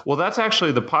 Well, that's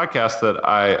actually the podcast that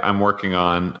I'm working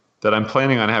on, that I'm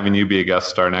planning on having you be a guest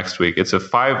star next week. It's a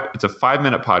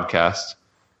 5-minute podcast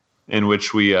in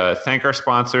which we thank our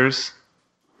sponsors,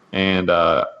 and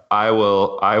I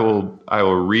will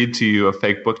read to you a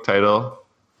fake book title,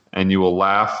 and you will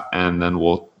laugh, and then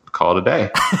we'll call it a day.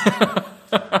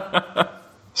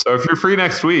 So if you're free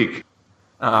next week,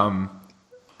 more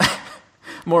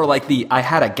like the "I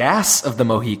Had a Gas" of the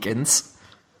Mohicans.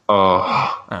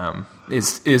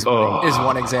 Is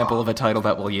one example of a title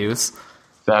that we'll use.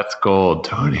 That's gold,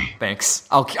 Tony. Thanks.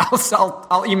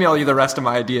 I'll email you the rest of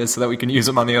my ideas so that we can use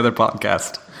them on the other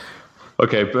podcast.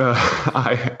 Okay,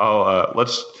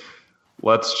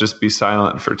 let's just be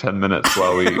silent for 10 minutes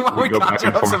while we go back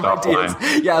and forth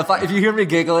offline. Yeah, if you hear me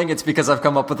giggling, it's because I've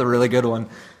come up with a really good one.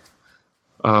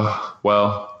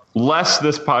 Well, lest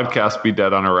this podcast be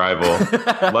dead on arrival,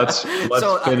 let's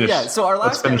finish. So our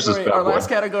last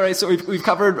category. So we've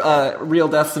covered real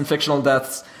deaths and fictional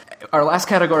deaths. Our last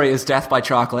category is death by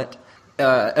chocolate.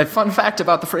 A fun fact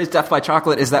about the phrase death by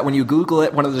chocolate is that when you Google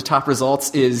it, one of the top results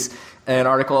is an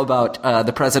article about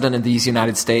the president of these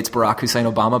United States, Barack Hussein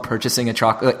Obama, purchasing a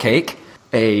chocolate cake,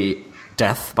 a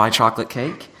death by chocolate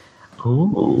cake.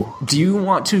 Ooh. Do you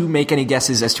want to make any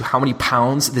guesses as to how many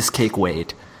pounds this cake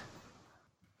weighed?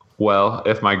 Well,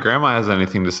 if my grandma has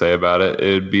anything to say about it,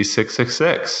 it'd be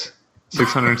 666.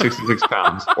 666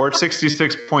 pounds, or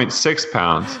 66.6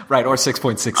 pounds. Right, or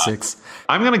 6.66.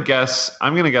 I'm gonna guess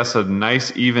a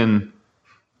nice even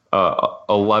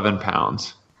 11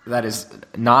 pounds. That is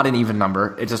not an even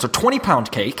number. It's just a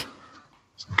 20-pound cake.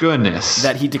 Goodness.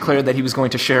 That he declared that he was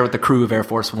going to share with the crew of Air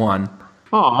Force One.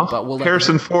 Aw,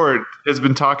 Harrison Ford has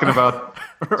been talking about.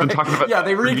 Right. Yeah,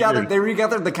 they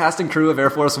regathered the cast and crew of Air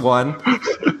Force One,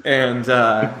 and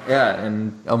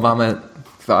and Obama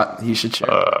thought he should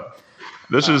share.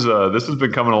 This has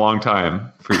been coming a long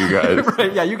time for you guys.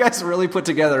 Right, yeah, you guys really put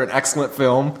together an excellent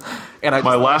film, and I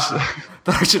thought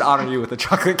I should honor you with a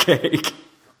chocolate cake.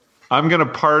 I'm gonna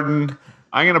pardon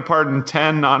 10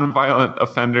 nonviolent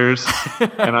offenders,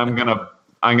 and I'm gonna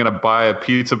buy a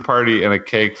pizza party and a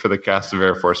cake for the cast of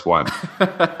Air Force One.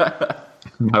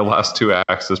 My last 2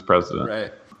 acts as president.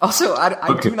 Right. Also,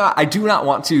 I do not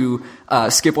want to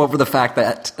skip over the fact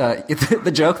that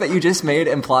the joke that you just made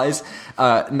implies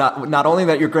not only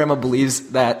that your grandma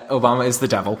believes that Obama is the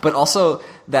devil, but also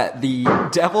that the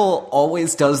devil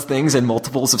always does things in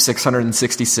multiples of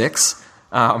 666.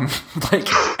 Like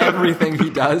everything he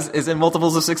does is in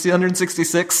multiples of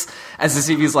 666, as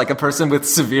if he's like a person with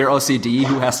severe OCD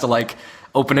who has to like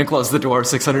open and close the door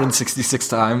 666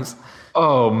 times.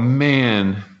 Oh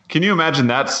man. Can you imagine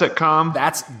that sitcom?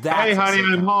 That's hey, honey,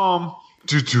 I'm home.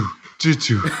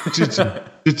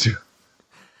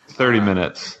 30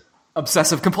 minutes.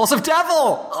 Obsessive compulsive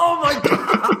devil. Oh my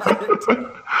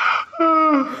god.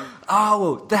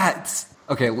 Oh, that's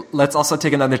okay. Let's also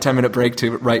take another 10-minute break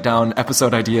to write down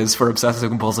episode ideas for obsessive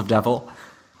compulsive devil.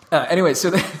 Anyway,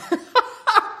 so that's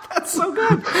so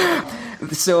good.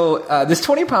 So this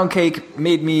 20-pound cake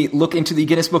made me look into the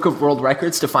Guinness Book of World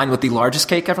Records to find what the largest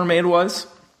cake ever made was.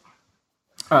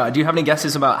 Do you have any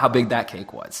guesses about how big that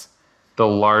cake was? The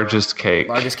largest cake.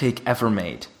 Largest cake ever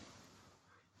made.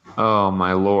 Oh,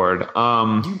 my Lord.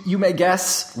 You may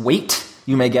guess weight.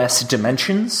 You may guess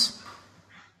dimensions.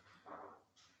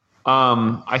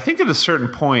 I think at a certain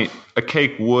point, a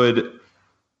cake would...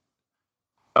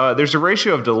 there's a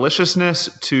ratio of deliciousness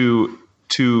to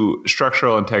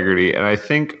structural integrity, and I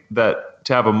think that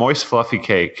to have a moist, fluffy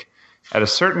cake at a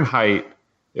certain height,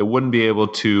 it wouldn't be able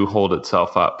to hold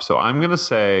itself up. So I'm going to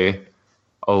say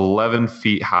 11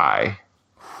 feet high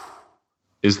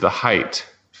is the height.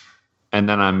 And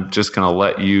then I'm just going to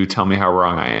let you tell me how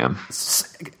wrong I am.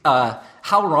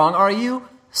 How wrong are you?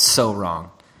 So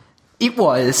wrong. It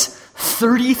was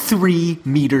 33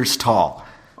 meters tall.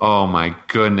 Oh my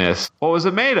goodness. What was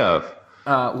it made of?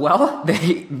 Well,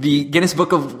 the Guinness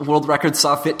Book of World Records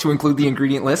saw fit to include the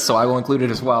ingredient list, so I will include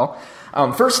it as well.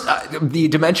 First, the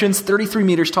dimensions, 33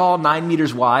 meters tall, 9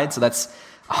 meters wide, so that's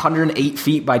 108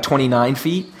 feet by 29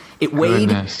 feet. It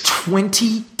weighed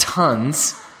 20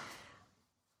 tons.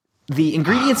 The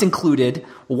ingredients included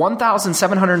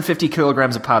 1,750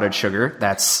 kilograms of powdered sugar.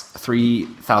 That's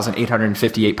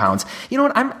 3,858 pounds. You know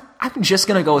what? I'm just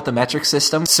going to go with the metric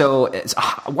system. So it's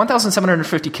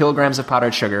 1,750 kilograms of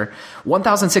powdered sugar,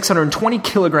 1,620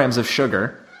 kilograms of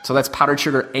sugar. So that's powdered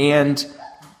sugar and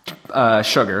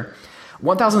sugar.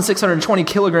 1,620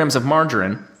 kilograms of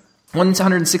margarine,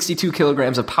 162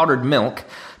 kilograms of powdered milk,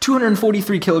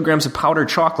 243 kilograms of powdered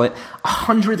chocolate,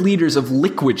 100 liters of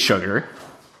liquid sugar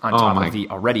on top of the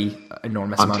already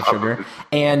enormous amount of sugar,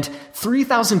 and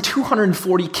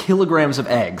 3,240 kilograms of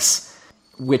eggs,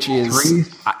 which is...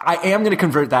 I am going to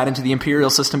convert that into the imperial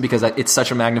system because it's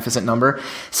such a magnificent number.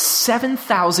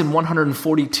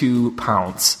 7,142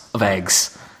 pounds of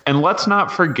eggs. And let's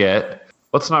not forget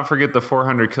the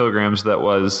 400 kilograms that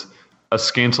was a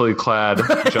scantily clad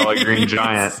Jolly Green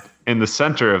Giant in the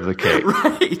center of the cake.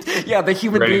 Right. Yeah, the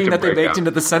human being that they baked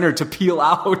into the center to peel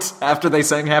out after they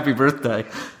sang Happy Birthday.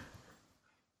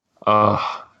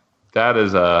 That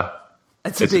is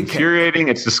it's infuriating,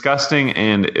 cake. It's disgusting,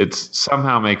 and it's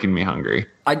somehow making me hungry.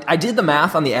 I did the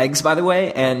math on the eggs, by the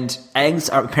way, and eggs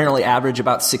are apparently average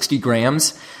about 60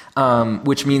 grams,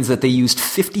 which means that they used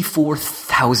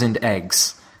 54,000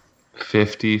 eggs.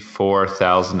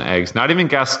 54,000 eggs. Not even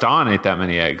Gaston ate that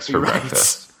many eggs for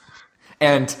breakfast.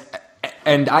 And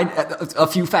a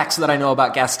few facts that I know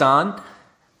about Gaston.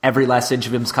 Every last inch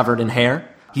of him is covered in hair.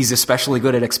 He's especially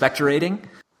good at expectorating.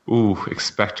 Ooh,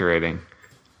 expectorating.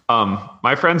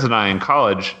 My friends and I in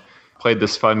college played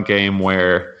this fun game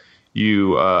where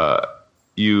you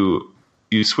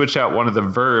switch out one of the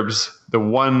verbs, the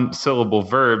one syllable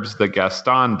verbs that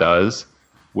Gaston does,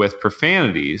 with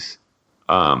profanities.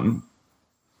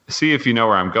 See if you know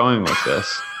where I'm going with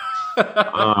this.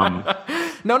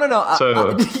 No.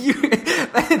 So,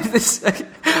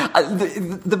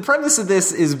 the premise of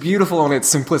this is beautiful in its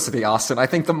simplicity, Austin. I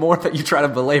think the more that you try to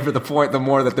belabor the point, the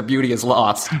more that the beauty is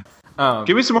lost.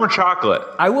 Give me some more chocolate.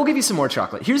 I will give you some more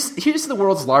chocolate. Here's the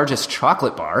world's largest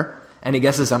chocolate bar. Any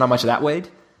guesses on how much that weighed?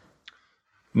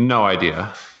 No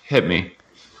idea. Hit me.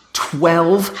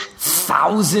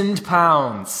 12,000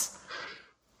 pounds.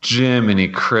 Jiminy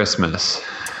Christmas.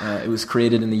 It was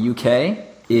created in the UK.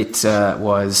 It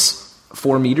was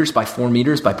 4 meters by 4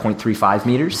 meters by 0.35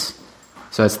 meters.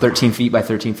 So that's 13 feet by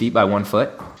 13 feet by 1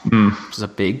 foot, which is a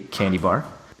big candy bar.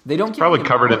 They don't give probably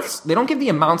covered it. They don't give the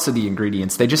amounts of the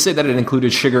ingredients. They just say that it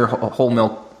included sugar, whole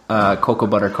milk, cocoa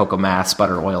butter, cocoa mass,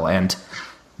 butter, oil, and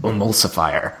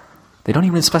emulsifier. They don't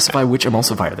even specify which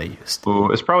emulsifier they used.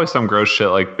 Ooh, it's probably some gross shit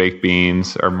like baked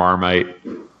beans or Marmite.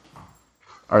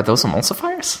 Are those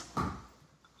emulsifiers?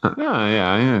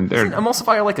 Yeah. Isn't an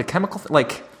emulsifier like a chemical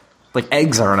like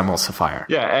eggs are an emulsifier?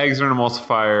 Yeah, eggs are an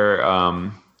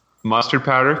emulsifier. Mustard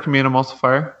powder can be an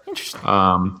emulsifier. Interesting.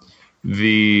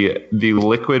 The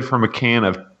liquid from a can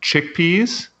of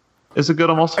chickpeas is a good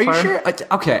emulsifier. Are you sure?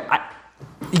 Okay.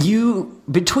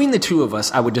 Between the two of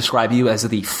us, I would describe you as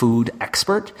the food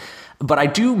expert, but I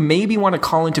do maybe want to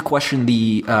call into question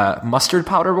the mustard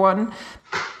powder one.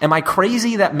 Am I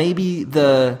crazy that maybe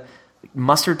the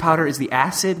mustard powder is the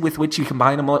acid with which you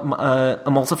combine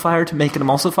emulsifier to make an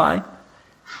emulsify?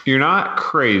 You're not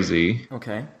crazy.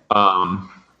 Okay.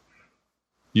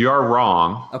 You are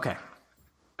wrong. Okay.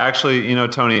 Actually,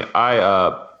 Tony,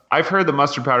 I've heard that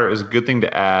mustard powder is a good thing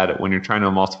to add when you're trying to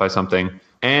emulsify something,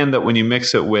 and that when you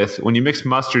mix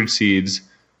mustard seeds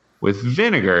with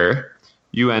vinegar,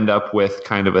 you end up with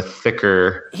kind of a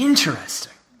thicker,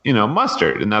 interesting,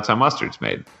 mustard, and that's how mustard's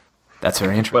made. That's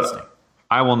very interesting. But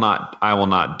I will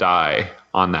not die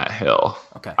on that hill.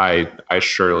 Okay. I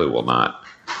surely will not.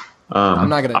 I'm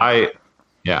not gonna.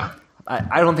 Yeah.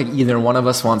 I don't think either one of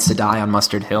us wants to die on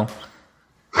Mustard Hill.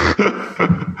 Neither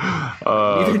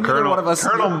one of us.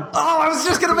 I was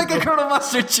just gonna make a Colonel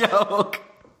Mustard joke.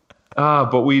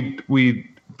 But what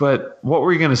were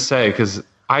we gonna say? Because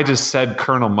I just said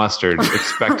Colonel Mustard,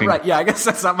 expecting. Right? Yeah, I guess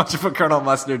that's not much of a Colonel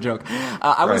Mustard joke.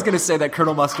 I was gonna say that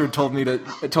Colonel Mustard told me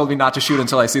not to shoot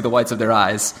until I see the whites of their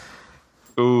eyes.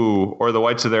 Ooh, or the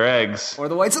whites of their eggs. Or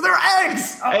the whites of their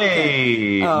eggs! Oh,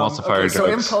 hey! Emulsifier jokes. So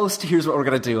in post, here's what we're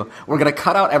going to do. We're going to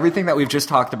cut out everything that we've just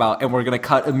talked about, and we're going to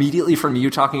cut immediately from you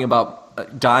talking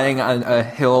about dying on a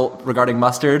hill regarding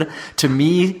mustard to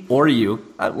me or you,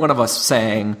 one of us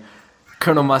saying,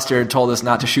 Colonel Mustard told us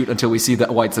not to shoot until we see the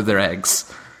whites of their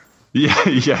eggs. Yeah,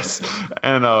 yes.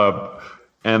 And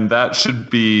that should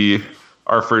be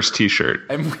our first T-shirt.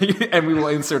 And we will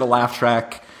insert a laugh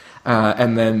track,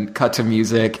 and then cut to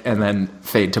music, and then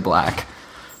fade to black.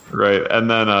 Right, and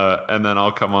then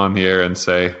I'll come on here and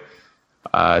say,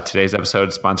 today's episode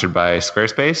is sponsored by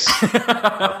Squarespace.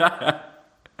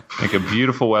 Make a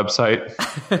beautiful website.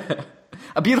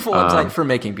 A beautiful website for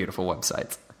making beautiful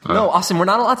websites. No, Austin, we're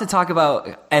not allowed to talk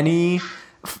about any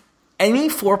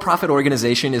for-profit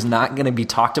organization is not going to be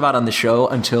talked about on the show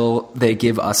until they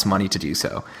give us money to do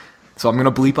so. So I'm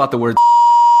going to bleep out the word.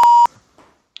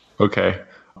 Okay.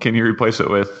 Can you replace it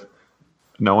with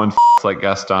no one like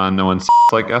Gaston, no one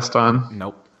like Gaston?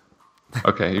 Nope.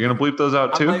 Okay, you're going to bleep those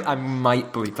out too? I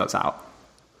might bleep those out.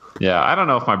 Yeah, I don't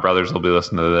know if my brothers will be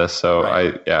listening to this, so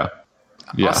right.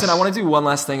 Yes. Austin, I want to do one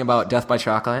last thing about Death by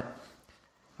Chocolate.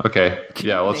 Okay,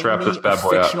 let's wrap this bad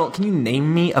boy up. Can you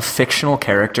name me a fictional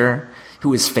character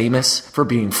who is famous for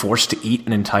being forced to eat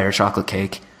an entire chocolate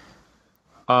cake?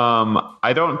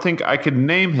 I don't think I could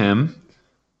name him,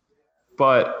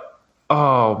 but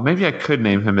maybe I could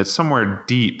name him. It's somewhere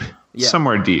deep. Yeah.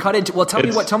 Somewhere deep.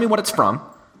 Tell me what it's from.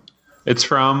 It's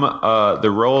from the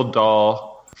Roald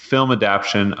Dahl film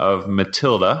adaptation of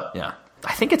Matilda. Yeah.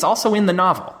 I think it's also in the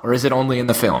novel, or is it only in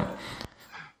the film?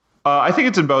 I think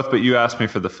it's in both, but you asked me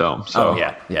for the film. So. Oh,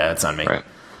 yeah, that's on me. Right.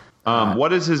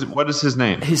 What is his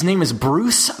name? His name is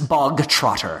Bruce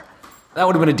Bogtrotter. That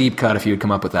would have been a deep cut if you had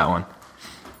come up with that one.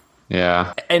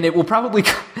 Yeah. And it will probably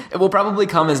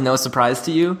come as no surprise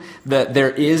to you that there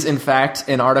is, in fact,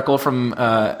 an article from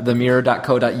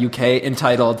themirror.co.uk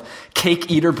entitled "Cake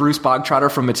Eater Bruce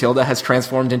Bogtrotter from Matilda has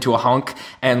transformed into a hunk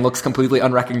and looks completely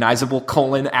unrecognizable,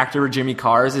 actor Jimmy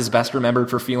Cars is best remembered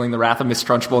for feeling the wrath of Miss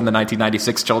Trunchbull in the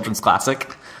 1996 children's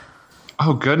classic."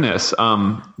 Oh, goodness.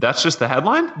 That's just the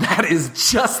headline? That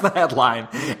is just the headline.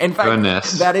 In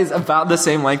fact, that is about the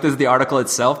same length as the article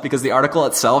itself, because the article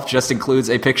itself just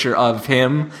includes a picture of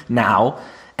him now.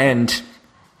 And,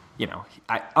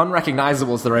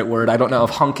 unrecognizable is the right word. I don't know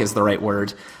if hunk is the right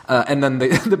word. And then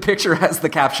the picture has the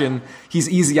caption, "He's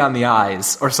easy on the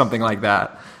eyes," or something like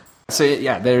that. So,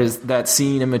 yeah, there's that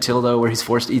scene in Matilda where he's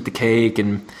forced to eat the cake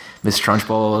and Miss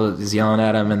Trunchbull is yelling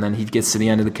at him, and then he gets to the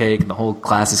end of the cake and the whole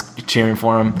class is cheering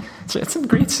for him. It's a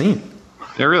great scene.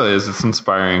 It really is. It's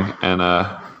inspiring, and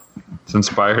it's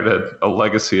inspired a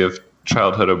legacy of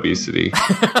childhood obesity.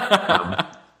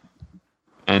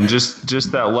 And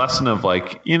just that lesson of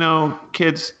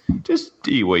kids, just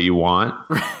eat what you want.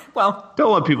 Well,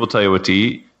 don't let people tell you what to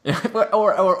eat.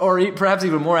 or perhaps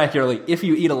even more accurately, if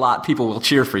you eat a lot, people will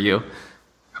cheer for you.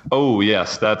 Oh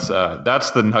yes, that's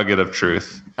the nugget of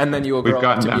truth. And then you will grow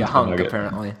up to be a hunk,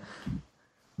 apparently.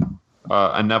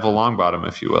 A Neville Longbottom,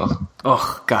 if you will.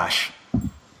 Oh gosh,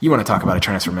 you want to talk about a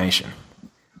transformation?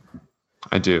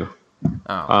 I do.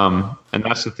 Oh. And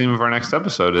that's the theme of our next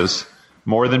episode: is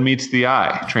more than meets the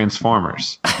eye,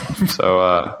 Transformers.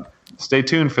 So stay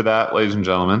tuned for that, ladies and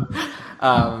gentlemen.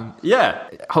 Yeah.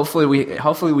 Hopefully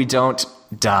we don't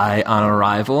die on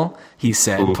arrival, he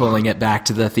said, Ooh. Pulling it back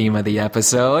to the theme of the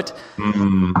episode.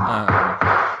 Mm.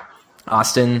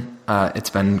 Austin, it's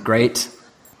been great.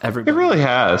 Everybody, it really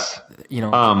has.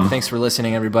 Thanks for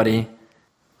listening, everybody.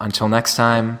 Until next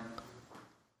time,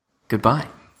 goodbye.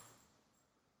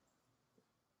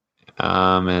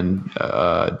 And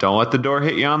don't let the door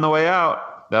hit you on the way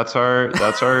out. That's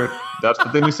the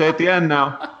thing we say at the end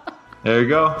now. There you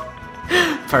go.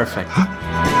 Perfect.